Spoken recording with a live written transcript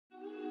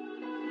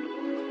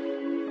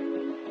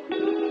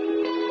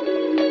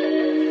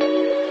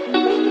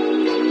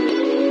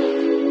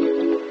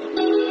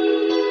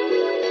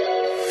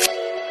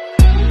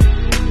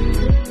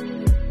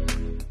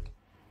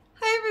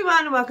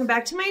welcome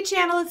back to my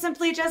channel. It's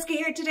Simply Jessica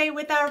here today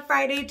with our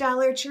Friday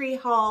Dollar Tree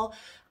haul.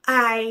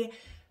 I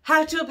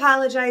have to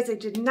apologize. I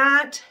did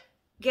not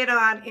get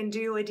on and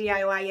do a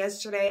DIY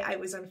yesterday. I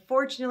was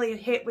unfortunately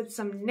hit with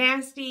some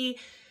nasty,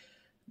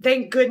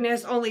 thank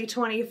goodness, only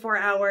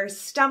 24-hour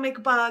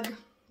stomach bug.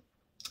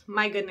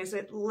 My goodness,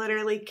 it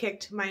literally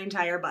kicked my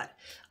entire butt.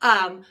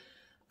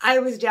 I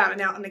was down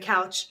and out on the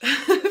couch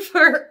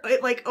for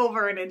like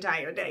over an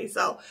entire day.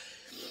 So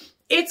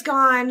it's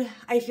gone.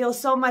 I feel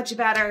so much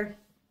better.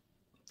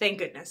 Thank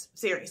goodness,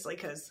 seriously,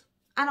 because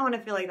I don't want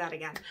to feel like that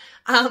again.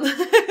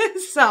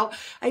 So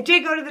I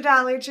did go to the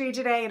Dollar Tree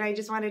today, and I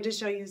just wanted to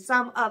show you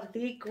some of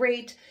the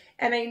great,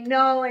 and I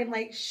know I'm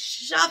like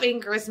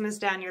shoving Christmas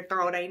down your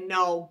throat, I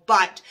know,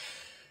 but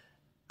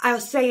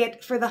I'll say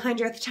it for the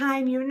 100th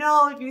time. You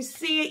know, if you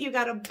see it, you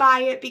got to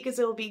buy it because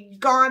it will be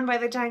gone by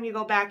the time you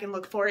go back and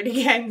look for it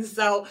again.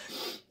 So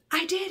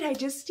I did. I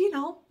just, you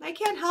know, I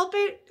can't help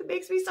it. It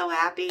makes me so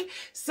happy.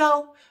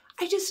 So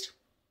I just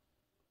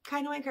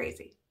kind of went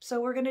crazy. So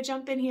we're going to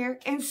jump in here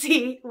and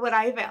see what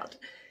I found.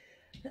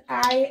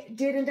 I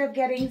did end up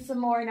getting some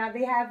more. Now,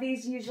 they have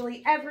these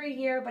usually every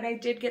year, but I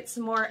did get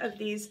some more of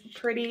these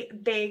pretty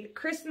big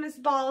Christmas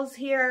balls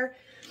here.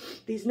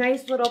 These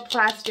nice little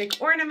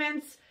plastic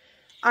ornaments.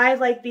 I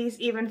like these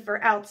even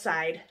for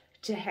outside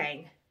to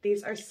hang.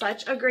 These are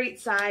such a great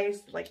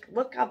size. Like,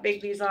 look how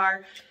big these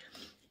are.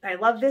 I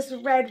love this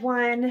red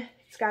one.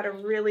 It's got a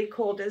really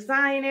cool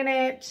design in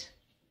it,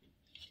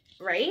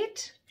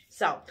 right?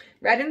 So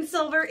red and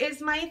silver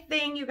is my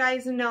thing. You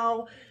guys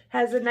know,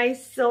 has a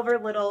nice silver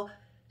little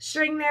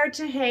string there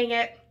to hang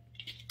it.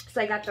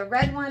 So I got the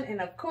red one, and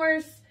of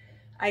course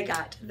I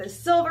got the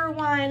silver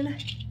one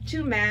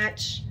to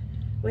match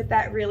with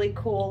that really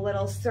cool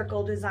little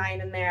circle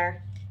design in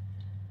there.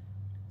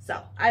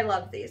 So I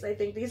love these. I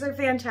think these are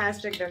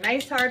fantastic. They're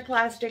nice hard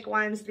plastic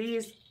ones.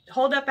 These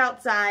hold up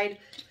outside.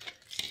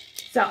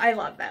 So I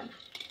love them.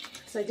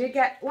 So I did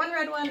get one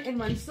red one and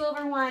one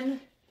silver one.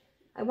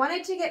 I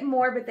wanted to get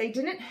more, but they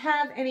didn't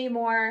have any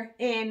more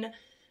in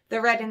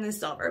the red and the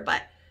silver,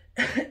 but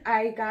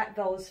I got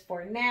those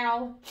for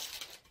now.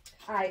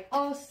 I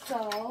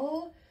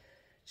also,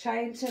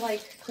 trying to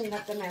like clean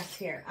up the mess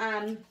here.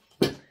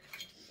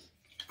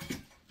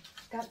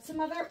 Got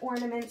some other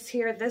ornaments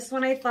here. This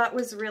one I thought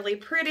was really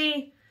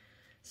pretty.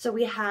 So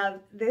we have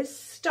this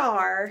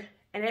star,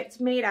 and it's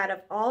made out of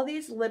all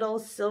these little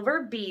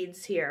silver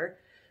beads here,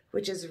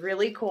 which is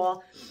really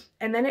cool.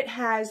 And then it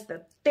has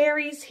the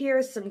berries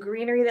here, some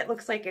greenery that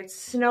looks like it's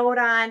snowed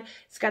on.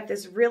 It's got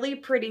this really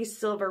pretty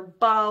silver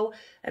bow,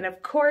 and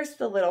of course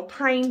the little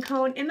pine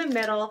cone in the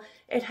middle.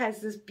 It has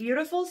this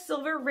beautiful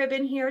silver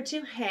ribbon here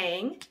to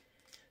hang.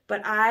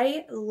 But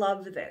I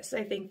love this.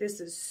 I think this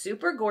is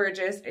super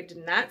gorgeous. I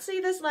did not see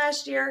this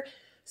last year,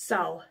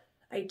 so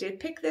I did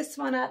pick this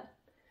one up.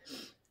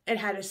 It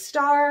had a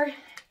star,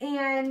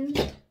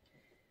 and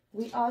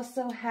we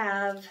also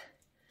have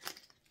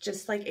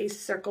just like a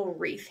circle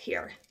wreath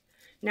here.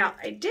 Now,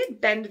 I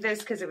did bend this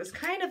because it was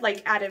kind of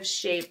like out of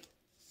shape,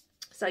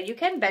 so you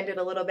can bend it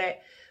a little bit,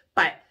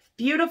 but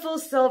beautiful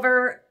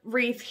silver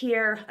wreath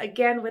here,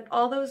 again, with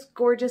all those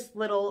gorgeous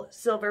little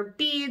silver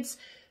beads.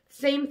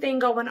 Same thing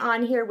going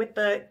on here with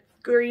the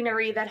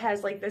greenery that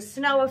has like the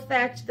snow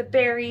effect, the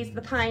berries,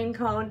 the pine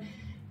cone,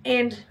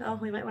 and, oh,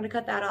 we might want to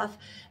cut that off,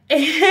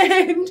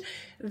 and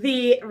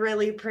the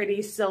really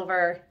pretty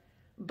silver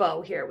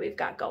bow here we've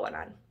got going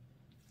on.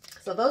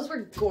 So those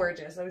were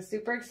gorgeous. I was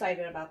super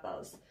excited about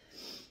those.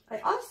 I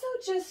also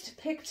just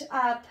picked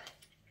up,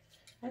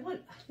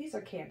 these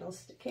are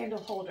candles, candle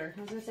holder.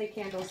 I was going to say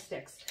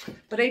candlesticks.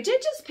 But I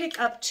did just pick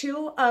up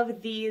two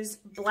of these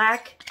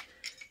black,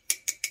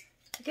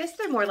 I guess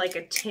they're more like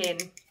a tin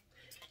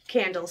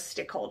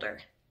candlestick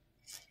holder.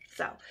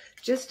 So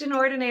just an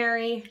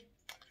ordinary,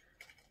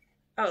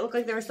 oh, it looked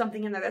like there was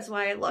something in there. That's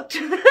why I looked.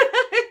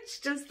 It's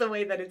just the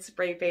way that it's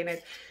spray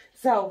painted.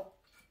 So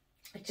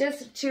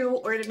just two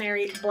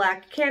ordinary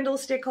black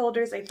candlestick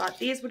holders. I thought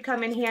these would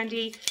come in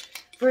handy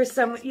for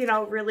some, you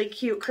know, really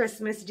cute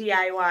Christmas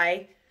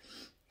DIY.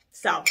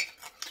 So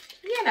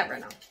you never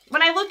know.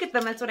 When I look at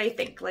them, that's what I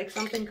think, like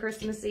something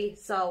Christmassy.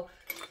 So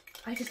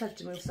I just have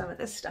to move some of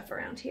this stuff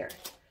around here.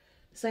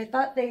 So I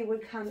thought they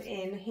would come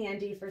in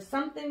handy for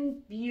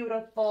something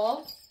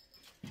beautiful.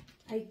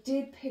 I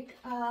did pick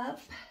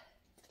up,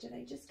 did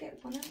I just get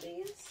one of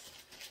these?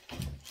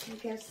 I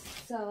guess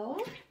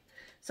so.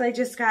 So I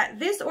just got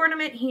this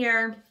ornament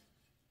here.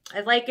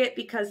 I like it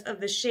because of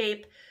the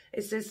shape.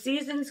 It says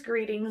Season's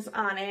Greetings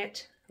on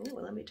it. Ooh,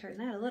 let me turn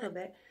that a little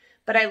bit.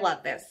 But I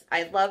love this.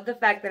 I love the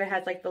fact that it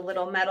has like the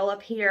little metal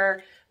up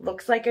here.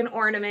 Looks like an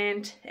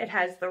ornament. It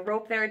has the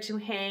rope there to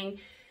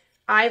hang.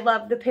 I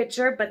love the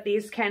picture, but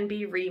these can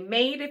be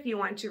remade if you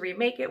want to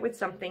remake it with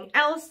something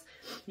else.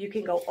 You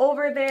can go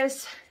over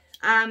this.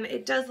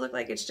 It does look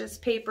like it's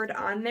just papered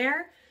on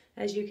there,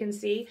 as you can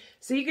see.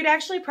 So you could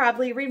actually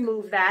probably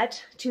remove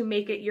that to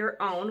make it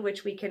your own,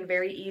 which we can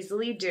very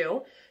easily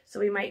do. So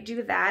we might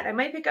do that. I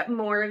might pick up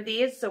more of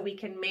these so we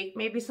can make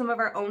maybe some of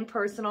our own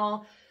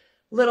personal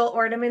little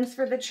ornaments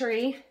for the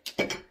tree.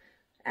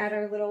 Add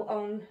our little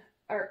own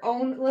our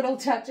own little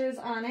touches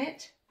on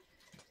it.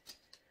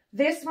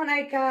 This one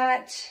I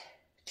got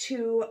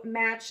to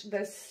match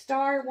the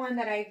star one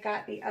that I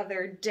got the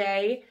other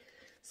day.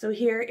 So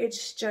here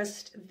it's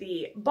just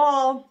the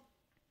ball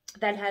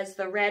that has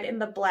the red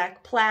and the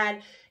black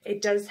plaid.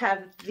 It does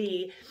have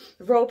the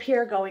rope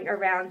here going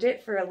around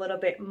it for a little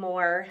bit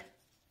more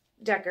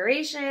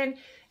decoration.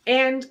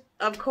 And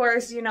of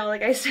course, you know,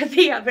 like I said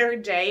the other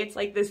day, it's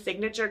like the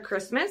signature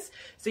Christmas.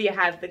 So you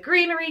have the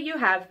greenery, you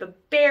have the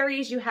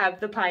berries, you have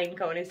the pine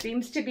cone. It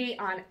seems to be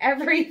on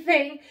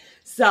everything.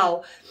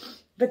 So,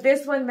 but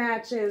this one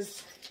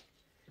matches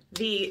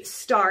the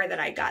star that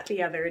I got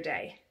the other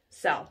day.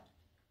 So,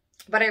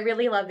 but I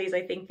really love these.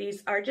 I think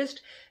these are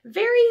just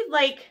very,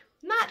 like,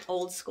 not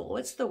old school.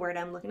 What's the word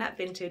I'm looking at?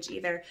 Vintage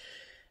either.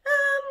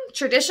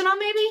 Traditional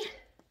maybe?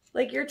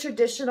 Like your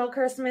traditional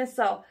Christmas.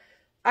 So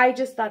I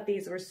just thought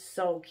these were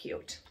so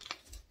cute.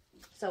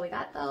 So we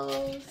got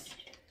those.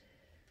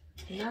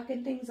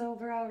 Knocking things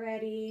over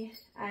already.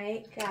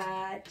 I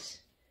got,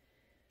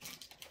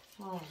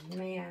 oh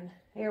man,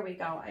 there we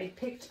go. I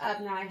picked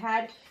up, now I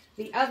had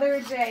the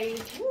other day,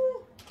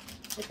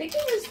 I think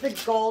it was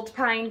the gold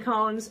pine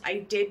cones. I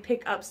did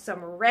pick up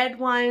some red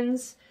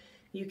ones.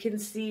 You can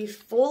see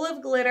full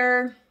of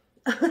glitter,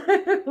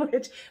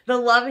 which the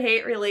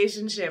love-hate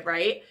relationship,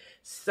 right?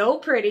 So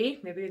pretty.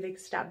 Maybe they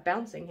stop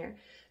bouncing here.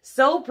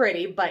 So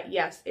pretty, but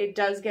yes, it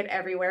does get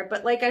everywhere.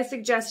 But like I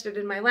suggested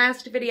in my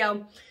last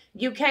video,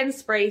 you can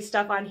spray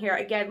stuff on here.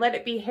 Again, let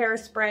it be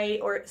hairspray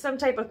or some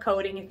type of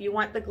coating if you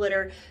want the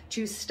glitter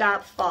to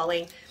stop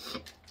falling.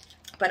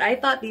 But I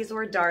thought these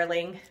were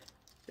darling.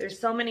 There's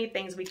so many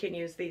things we can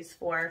use these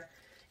for.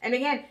 And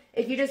again,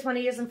 if you just want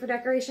to use them for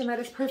decoration, that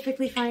is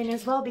perfectly fine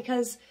as well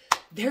because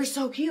they're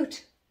so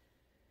cute.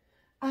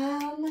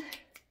 Trying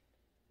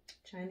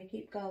to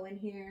keep going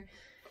here.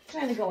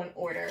 Trying to go in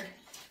order.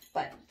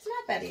 But it's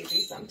not that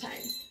easy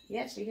sometimes. You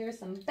actually hear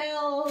some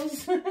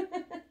bells.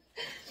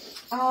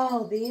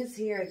 Oh, these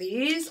here.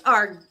 These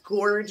are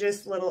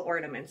gorgeous little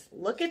ornaments.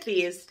 Look at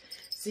these.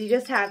 So you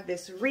just have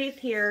this wreath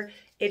here.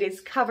 It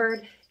is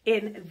covered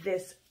in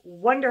this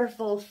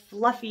wonderful,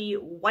 fluffy,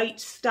 white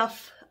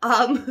stuff.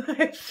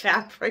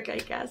 Fabric, I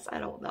guess. I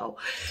don't know.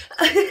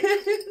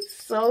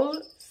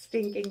 So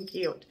stinking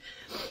cute.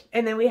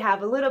 And then we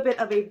have a little bit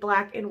of a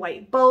black and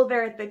white bow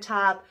there at the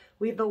top.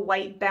 We have the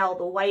white bell,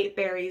 the white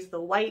berries,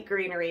 the white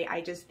greenery.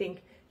 I just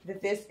think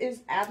that this is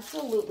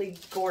absolutely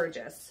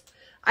gorgeous.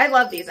 I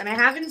love these, and I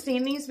haven't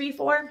seen these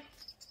before.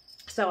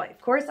 So,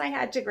 of course, I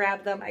had to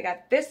grab them. I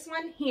got this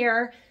one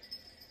here,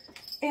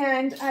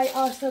 and I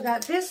also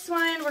got this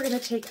one. We're going to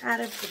take out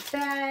of the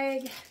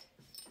bag.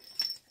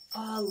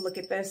 Oh, look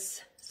at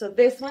this. So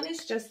this one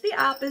is just the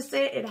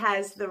opposite. It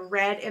has the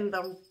red and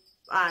the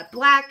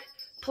black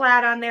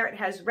plaid on there. It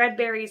has red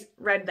berries,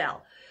 red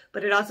bell.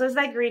 But it also has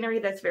that greenery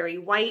that's very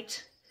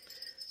white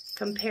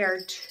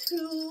compared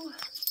to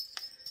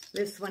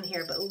this one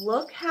here. But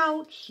look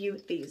how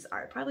cute these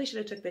are. Probably should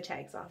have took the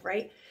tags off,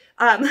 right?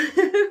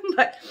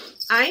 But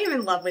I am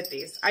in love with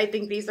these. I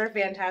think these are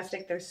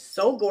fantastic. They're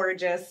so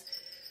gorgeous.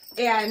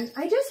 And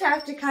I just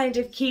have to kind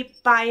of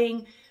keep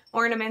buying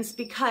ornaments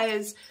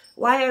because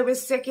while I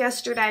was sick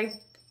yesterday,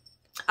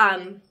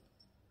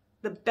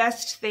 the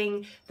best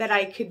thing that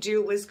I could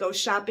do was go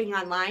shopping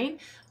online.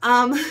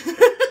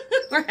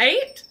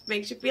 Right?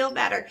 Makes you feel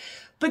better.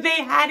 But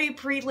they had a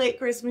pre-lit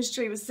Christmas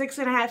tree. It was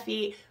 6.5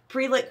 feet,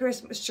 pre-lit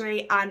Christmas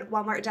tree on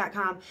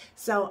Walmart.com.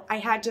 So I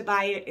had to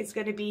buy it. It's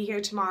going to be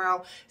here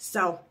tomorrow.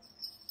 So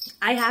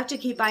I have to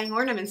keep buying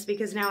ornaments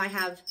because now I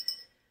have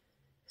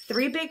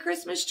 3 big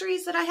Christmas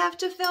trees that I have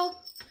to fill,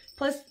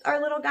 plus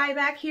our little guy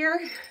back here.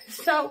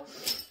 So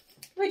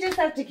we just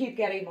have to keep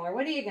getting more.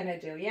 What are you going to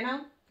do, you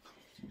know?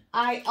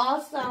 I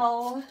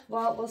also,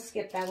 well, we'll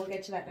skip that. We'll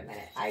get to that in a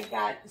minute. I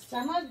got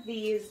some of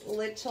these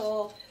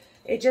little,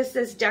 it just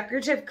says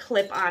decorative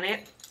clip on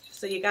it.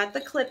 So you got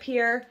the clip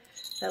here,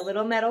 the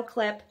little metal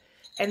clip.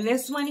 And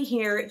this one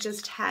here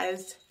just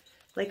has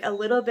like a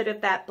little bit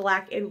of that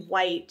black and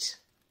white,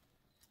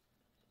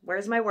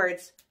 where's my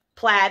words?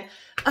 Plaid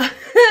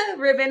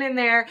ribbon in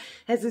there.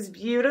 Has this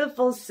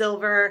beautiful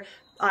silver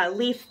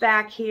leaf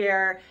back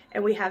here.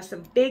 And we have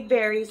some big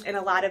berries and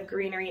a lot of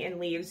greenery and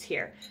leaves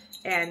here.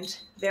 And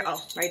there, oh,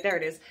 right there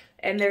it is.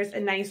 And there's a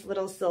nice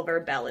little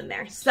silver bell in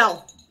there.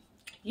 So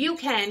you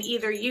can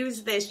either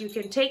use this, you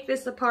can take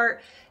this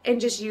apart and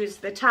just use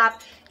the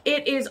top.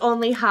 It is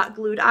only hot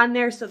glued on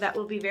there, so that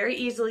will be very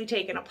easily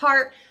taken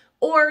apart.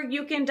 Or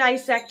you can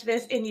dissect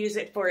this and use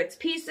it for its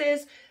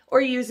pieces,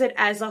 or use it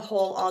as a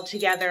whole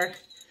altogether.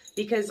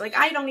 Because like,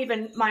 I don't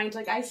even mind,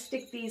 like I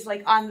stick these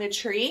like on the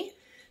tree.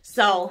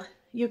 So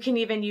you can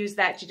even use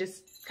that to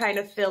just kind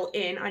of fill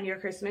in on your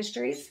Christmas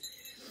trees.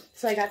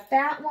 So I got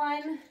that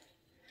one,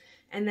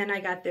 and then I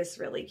got this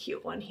really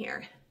cute one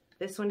here.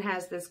 This one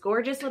has this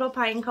gorgeous little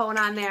pine cone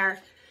on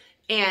there,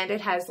 and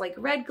it has like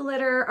red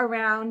glitter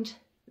around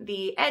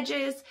the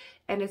edges,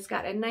 and it's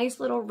got a nice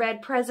little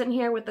red present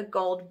here with a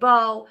gold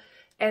bow,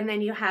 and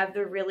then you have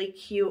the really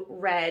cute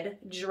red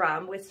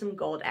drum with some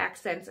gold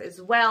accents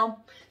as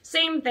well.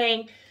 Same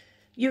thing.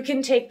 You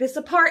can take this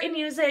apart and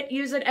use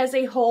it as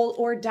a whole,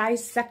 or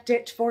dissect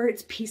it for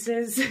its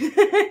pieces,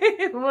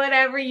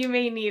 whatever you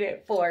may need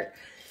it for.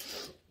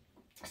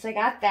 So I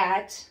got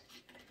that.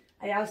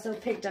 I also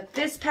picked up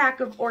this pack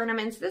of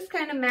ornaments. This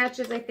kind of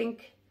matches, I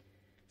think,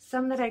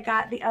 some that I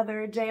got the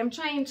other day. I'm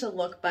trying to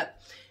look, but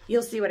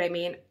you'll see what I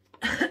mean.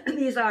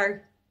 These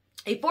are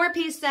a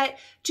 4-piece set,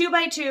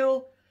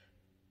 2x2,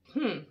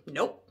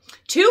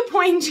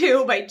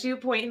 2.2 by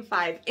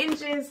 2.5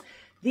 inches.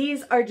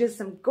 These are just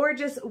some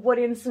gorgeous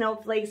wooden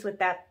snowflakes with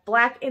that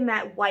black and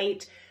that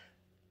white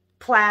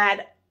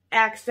plaid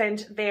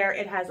accent there.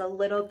 It has a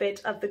little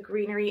bit of the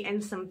greenery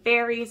and some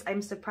berries.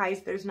 I'm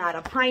surprised there's not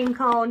a pine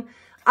cone.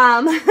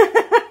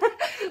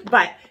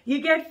 But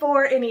you get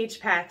 4 in each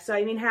pack. So,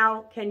 I mean,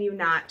 how can you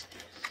not?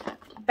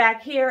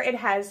 Back here, it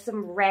has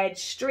some red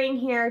string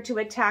here to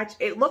attach.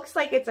 It looks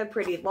like it's a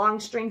pretty long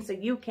string, so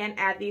you can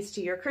add these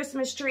to your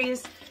Christmas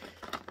trees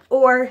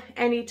or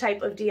any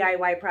type of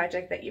DIY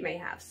project that you may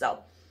have. So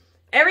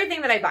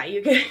everything that I buy,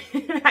 you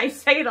can, I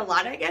say it a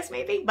lot, I guess,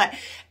 maybe, but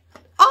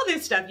all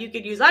this stuff you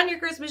could use on your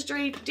Christmas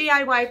tree,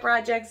 DIY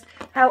projects.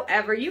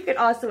 However, you could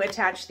also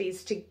attach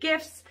these to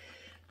gifts.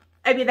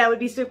 I mean, that would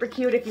be super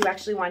cute if you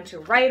actually want to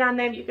write on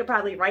them. You could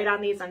probably write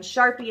on these on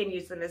Sharpie and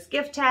use them as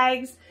gift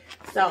tags.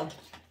 So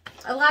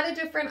a lot of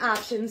different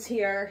options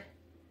here.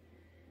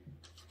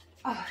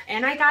 Oh,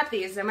 and I got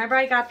these. Remember,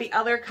 I got the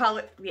other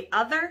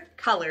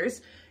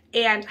colors,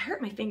 and I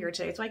hurt my finger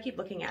today, so I keep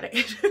looking at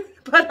it.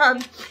 But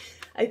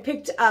I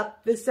picked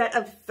up the set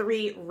of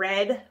 3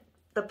 red,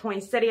 the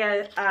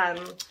poinsettia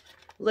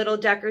little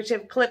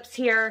decorative clips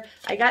here.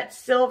 I got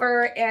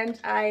silver, and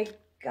I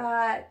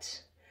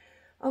got,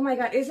 oh my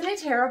God, isn't it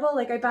terrible?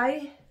 Like, I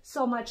buy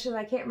so much and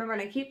I can't remember,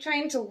 and I keep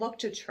trying to look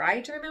to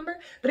try to remember,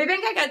 but I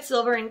think I got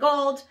silver and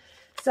gold.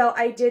 So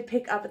I did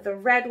pick up the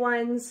red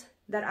ones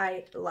that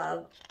I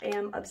love. I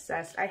am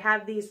obsessed. I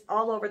have these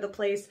all over the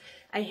place.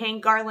 I hang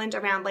garland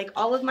around like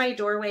all of my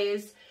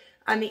doorways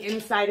on the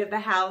inside of the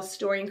house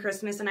during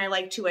Christmas, and I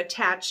like to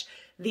attach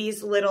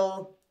these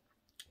little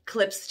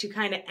clips to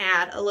kind of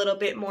add a little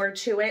bit more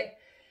to it.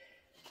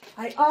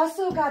 I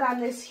also got on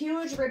this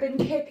huge ribbon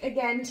kick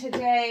again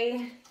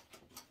today.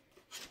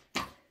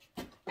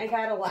 I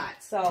got a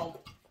lot, so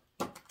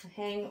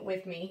hang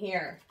with me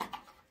here.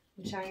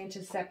 I'm trying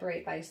to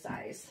separate by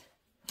size.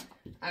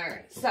 All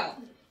right, so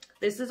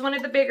this is one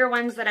of the bigger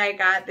ones that I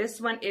got. This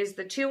one is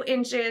the 2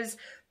 inches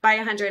by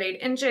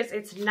 108 inches.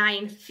 It's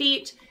 9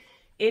 feet.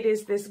 It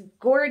is this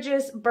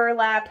gorgeous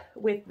burlap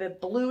with the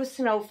blue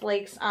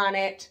snowflakes on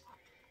it,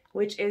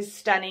 which is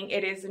stunning.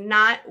 It is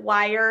not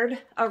wired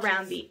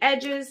around the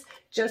edges,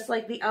 just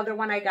like the other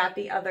one I got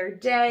the other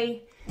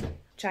day.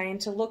 Trying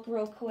to look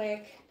real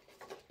quick.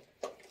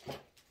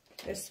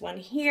 This one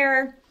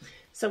here.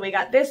 So we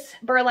got this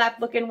burlap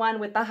looking one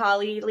with the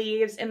holly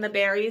leaves and the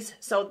berries.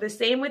 So the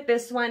same with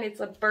this one. It's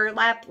a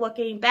burlap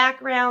looking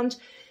background,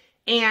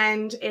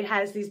 and it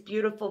has these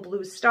beautiful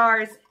blue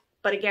stars.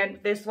 But again,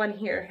 this one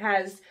here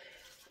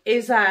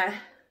is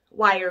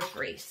wire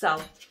free. So,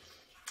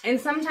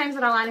 and sometimes,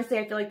 in all honesty,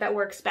 I feel like that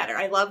works better.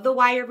 I love the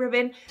wire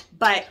ribbon,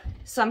 but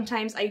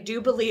sometimes I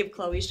do believe,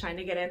 Chloe's trying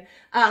to get in,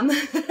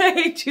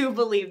 I do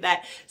believe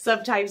that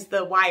sometimes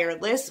the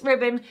wireless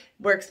ribbon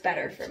works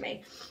better for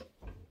me.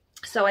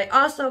 So I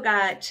also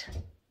got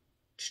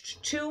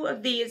 2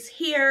 of these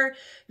here.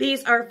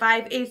 These are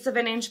 5/8 of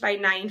an inch by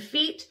 9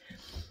 feet.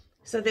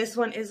 So this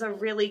one is a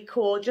really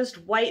cool,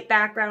 just white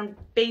background,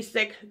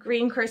 basic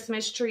green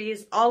Christmas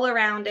trees all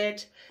around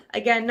it.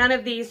 Again, none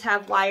of these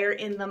have wire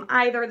in them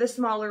either, the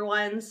smaller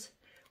ones,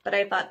 but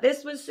I thought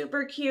this was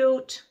super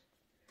cute.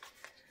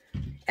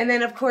 And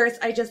then of course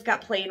I just got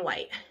plain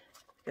white,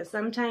 because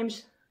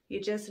sometimes you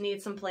just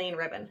need some plain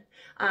ribbon.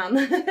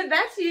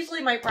 That's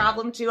usually my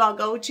problem too. I'll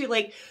go to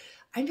like,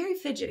 I'm very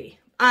fidgety.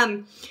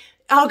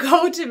 I'll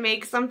go to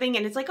make something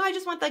and it's like, oh, I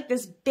just want like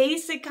this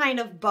basic kind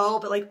of bow,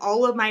 but like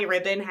all of my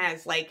ribbon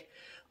has like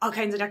all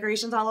kinds of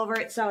decorations all over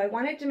it. So I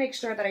wanted to make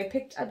sure that I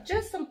picked up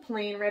just some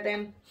plain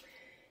ribbon.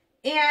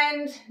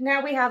 And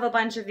now we have a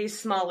bunch of these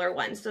smaller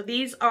ones. So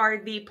these are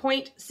the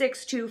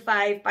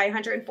 0.625 by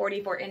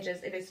 144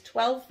 inches. It is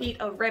 12 feet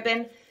of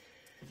ribbon.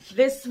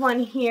 This one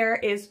here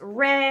is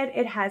red.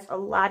 It has a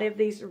lot of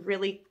these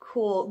really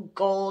cool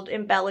gold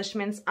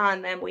embellishments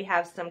on them. We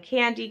have some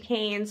candy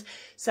canes,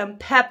 some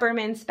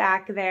peppermints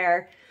back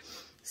there.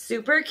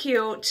 Super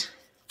cute.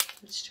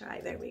 Let's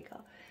try, there we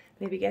go.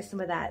 Maybe get some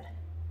of that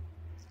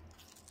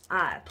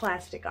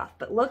plastic off.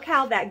 But look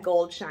how that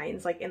gold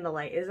shines like in the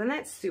light. Isn't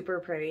that super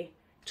pretty?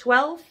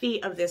 12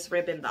 feet of this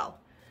ribbon though.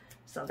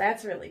 So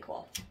that's really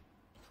cool.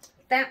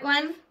 That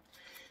one,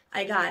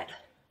 I got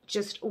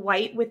just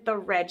white with the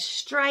red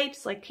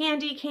stripes, like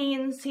candy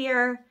canes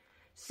here.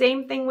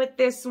 Same thing with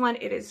this one.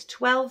 It is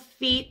 12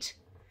 feet,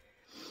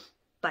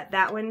 but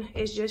that one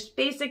is just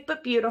basic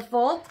but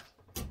beautiful.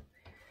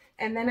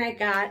 And then I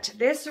got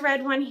this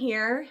red one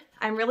here.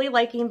 I'm really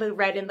liking the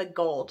red and the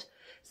gold.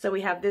 So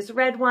we have this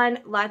red one,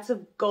 lots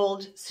of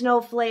gold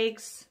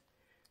snowflakes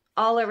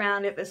all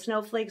around it. The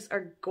snowflakes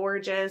are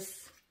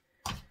gorgeous.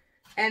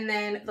 And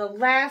then the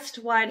last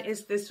one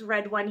is this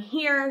red one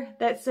here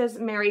that says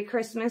Merry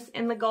Christmas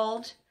in the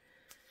gold.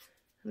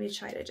 Let me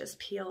try to just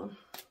peel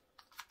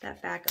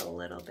that back a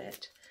little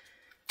bit.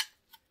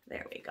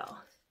 There we go.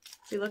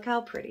 See, look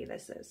how pretty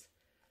this is.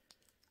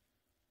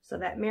 So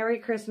that Merry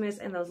Christmas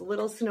and those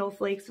little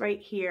snowflakes right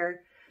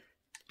here.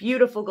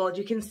 Beautiful gold.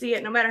 You can see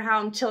it no matter how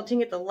I'm tilting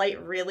it, the light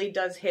really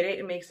does hit it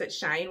and makes it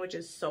shine, which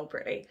is so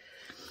pretty.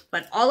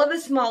 But all of the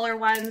smaller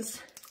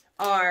ones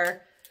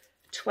are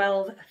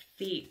 12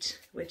 feet,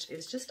 which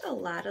is just a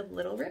lot of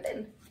little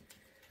ribbon.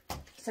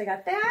 So I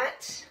got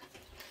that.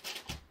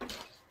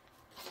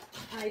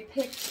 I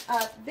picked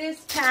up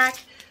this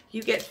pack.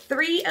 You get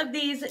 3 of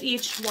these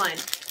each one.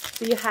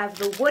 So you have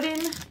the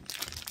wooden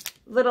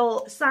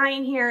little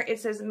sign here. It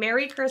says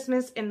Merry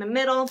Christmas in the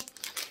middle.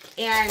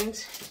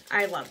 And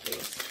I love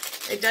these.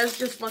 It does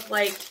just look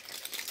like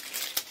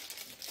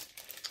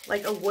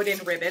a wooden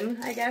ribbon,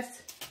 I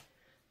guess.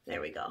 There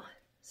we go.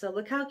 So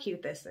look how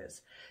cute this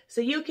is. So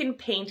you can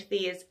paint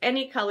these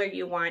any color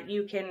you want.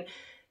 You can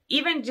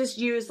even just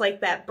use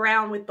like that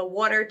brown with the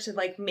water to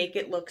like make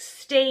it look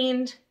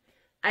stained.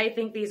 I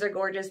think these are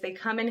gorgeous. They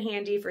come in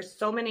handy for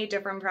so many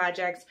different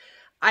projects.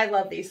 I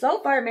love these. So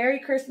far, Merry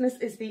Christmas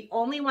is the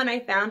only one I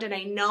found, and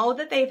I know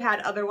that they've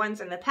had other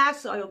ones in the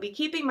past, so I will be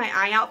keeping my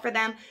eye out for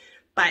them,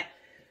 but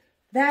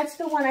that's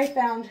the one I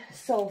found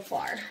so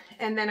far.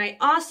 And then I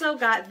also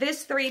got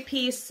this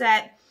 3-piece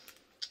set.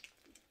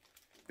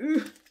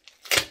 Ooh,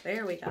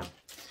 there we go.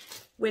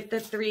 With the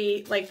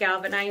 3 like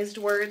galvanized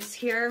words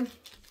here.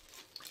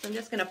 So I'm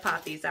just going to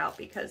pop these out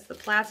because the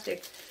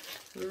plastic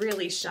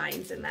really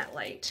shines in that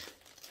light.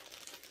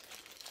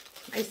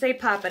 I say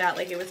pop it out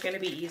like it was going to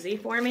be easy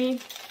for me,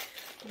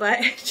 but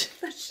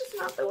that's just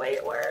not the way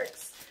it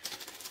works.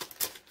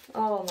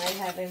 Oh my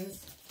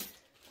heavens.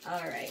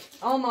 All right,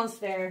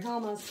 almost there,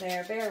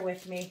 bear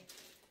with me.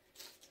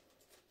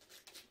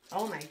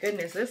 Oh my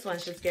goodness, this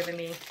one's just giving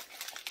me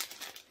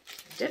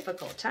a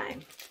difficult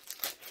time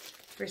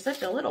for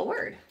such a little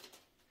word.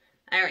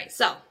 All right,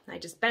 so I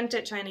just bent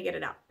it trying to get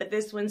it out, but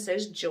this one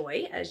says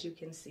joy, as you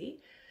can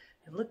see.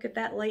 And look at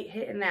that light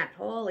hitting that,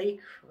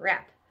 holy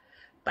crap.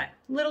 But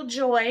little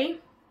joy,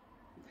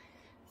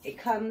 it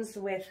comes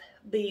with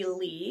the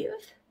leaf,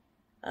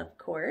 of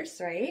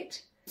course,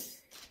 right?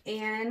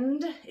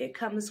 And it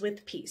comes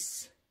with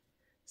peace.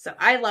 So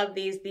I love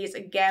these. These,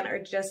 again,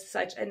 are just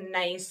such a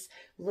nice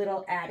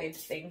little added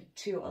thing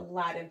to a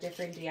lot of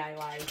different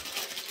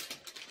DIYs.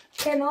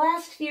 And the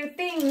last few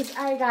things,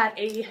 I got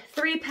a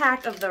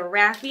 3-pack of the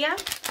raffia.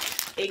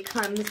 It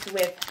comes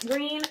with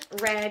green,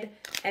 red,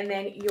 and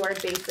then your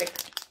basic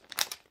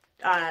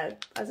I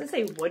was gonna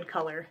say wood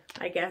color,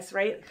 I guess,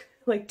 right?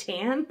 Like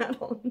tan? I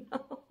don't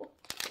know.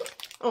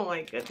 Oh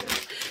my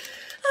goodness.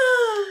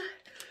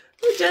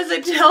 Who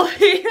doesn't tell me?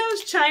 I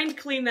was trying to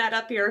clean that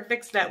up here, or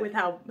fix that with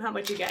how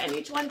much you get in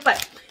each one,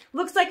 but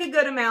looks like a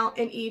good amount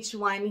in each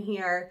one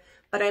here.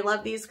 But I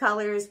love these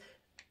colors.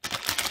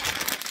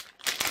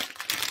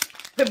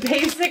 The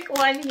basic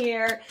one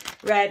here,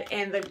 red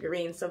and the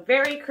green. So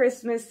very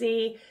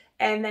Christmassy,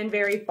 and then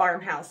very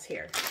farmhouse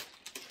here.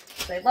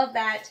 So I love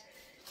that.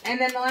 And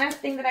then the last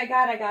thing that I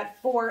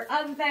got 4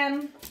 of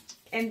them.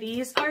 And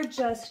these are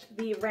just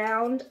the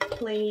round,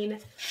 plain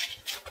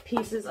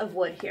pieces of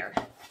wood here.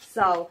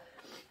 So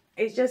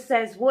it just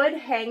says wood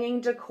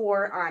hanging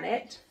decor on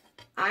it.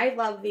 I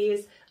love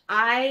these.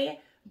 I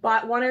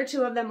bought 1 or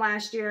 2 of them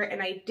last year,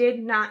 and I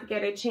did not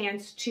get a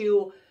chance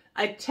to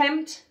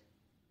attempt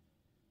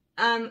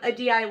a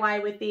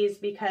DIY with these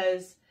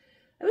because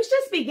I was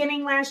just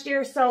beginning last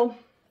year. So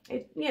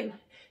it, you know,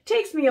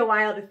 takes me a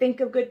while to think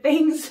of good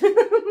things,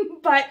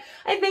 but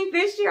I think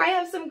this year I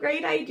have some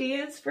great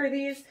ideas for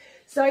these.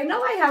 So I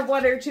know I have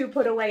 1 or 2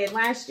 put away in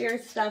last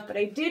year's stuff, but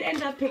I did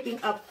end up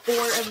picking up 4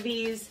 of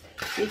these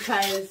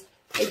because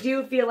I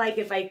do feel like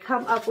if I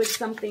come up with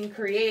something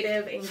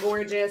creative and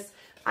gorgeous,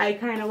 I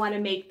kind of want to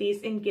make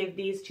these and give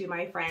these to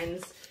my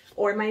friends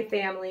or my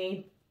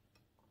family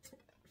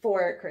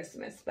for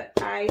Christmas. But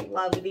I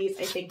love these.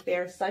 I think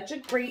they're such a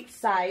great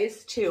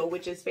size too,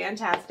 which is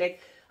fantastic.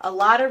 A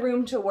lot of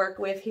room to work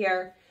with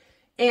here.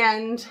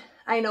 And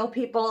I know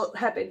people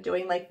have been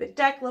doing like the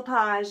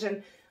decoupage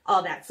and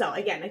all that. So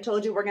again, I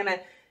told you we're going to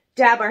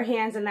dab our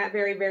hands in that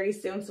very, very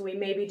soon. So we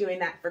may be doing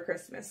that for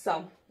Christmas.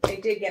 So I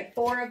did get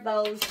 4 of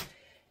those,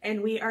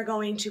 and we are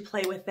going to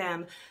play with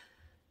them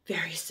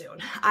very soon.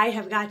 I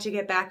have got to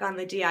get back on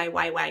the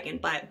DIY wagon,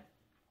 but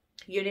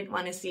you didn't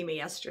want to see me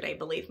yesterday,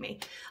 believe me.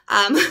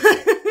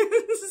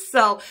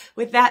 So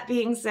with that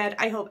being said,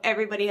 I hope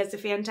everybody has a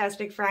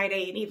fantastic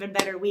Friday, an even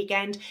better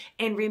weekend.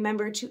 And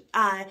remember to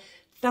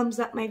thumbs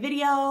up my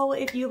video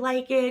if you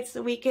like it,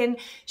 so we can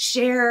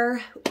share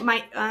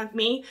my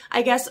me,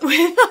 I guess,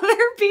 with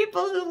other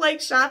people who like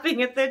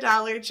shopping at the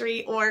Dollar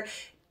Tree or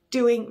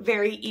doing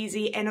very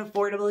easy and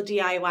affordable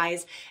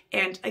DIYs.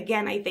 And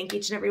again, I thank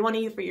each and every one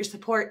of you for your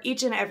support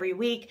each and every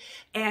week.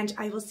 And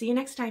I will see you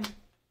next time.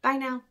 Bye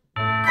now.